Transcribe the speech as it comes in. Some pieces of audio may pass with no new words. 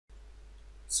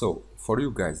So, for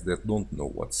you guys that don't know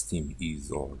what Steam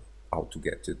is or how to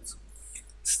get it,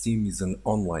 Steam is an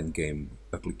online game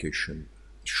application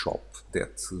shop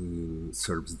that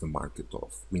serves the market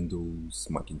of Windows,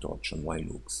 Macintosh, and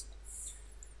Linux.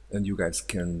 And you guys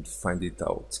can find it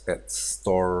out at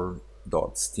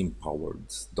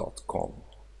store.steampowered.com.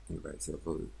 You guys have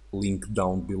a link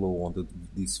down below on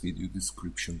this video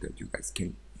description that you guys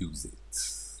can use it.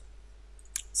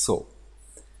 So,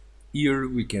 here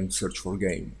we can search for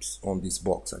games. On this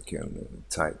box I can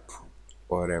type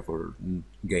whatever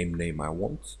game name I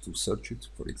want to search it.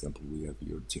 For example, we have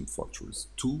here Team Fortress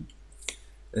 2,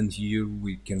 and here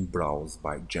we can browse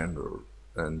by genre,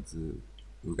 and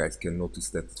you guys can notice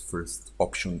that the first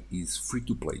option is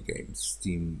free-to-play games.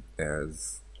 Steam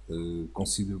has a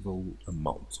considerable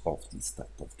amount of this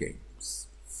type of games.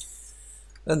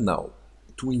 And now,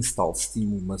 to install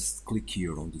Steam, we must click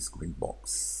here on this green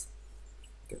box.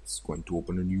 That's going to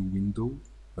open a new window,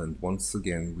 and once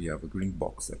again we have a green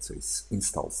box that says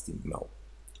Install Steam Now.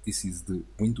 This is the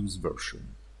Windows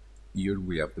version. Here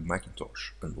we have the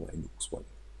Macintosh and Linux one.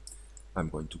 I'm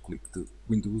going to click the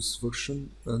Windows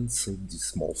version and save this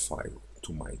small file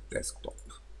to my desktop.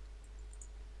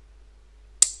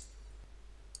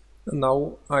 And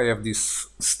now I have this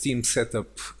Steam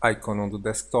setup icon on the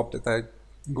desktop that I'm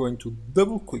going to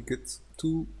double click it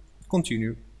to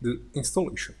continue the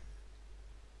installation.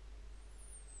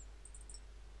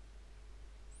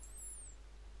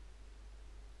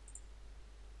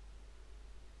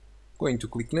 Going to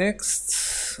click next.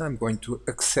 I'm going to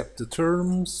accept the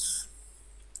terms,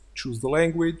 choose the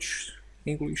language,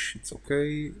 English, it's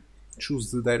okay,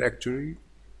 choose the directory,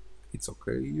 it's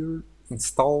okay here,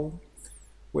 install,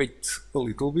 wait a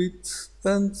little bit,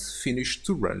 and finish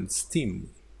to run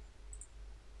Steam.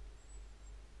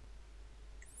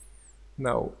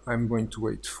 Now I'm going to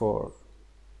wait for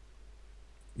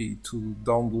it to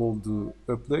download the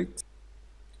update.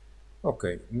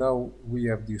 Okay, now we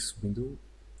have this window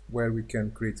where we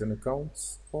can create an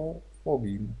account or log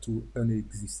in to an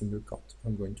existing account.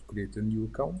 I'm going to create a new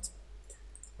account.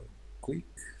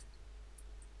 Click,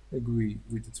 agree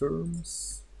with the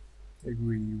terms,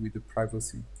 agree with the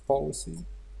privacy policy,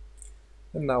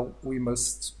 and now we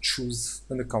must choose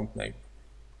an account name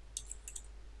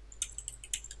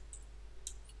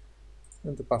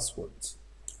and the password.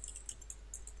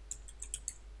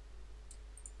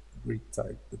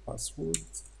 Retype the password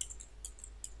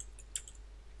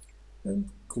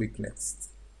and click next.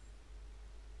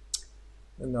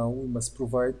 And now we must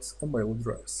provide a mail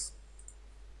address.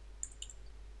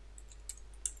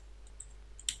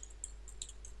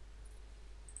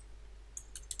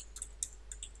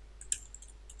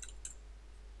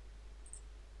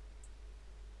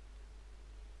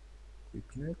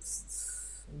 Click next.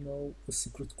 And now a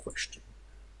secret question.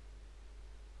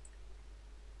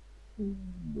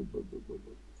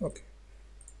 Okay.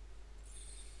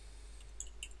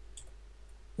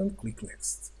 And click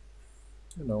next.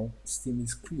 And now Steam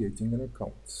is creating an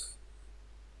account.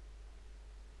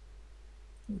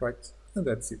 Right, and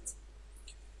that's it.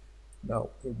 Now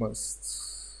we must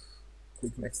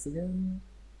click next again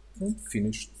and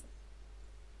finished.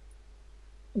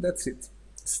 And that's it.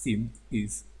 Steam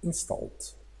is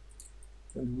installed.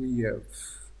 And we have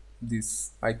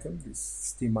this icon, this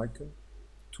Steam icon,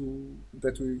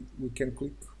 that we can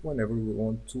click whenever we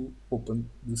want to open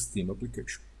the Steam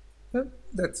application. And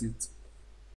that's it.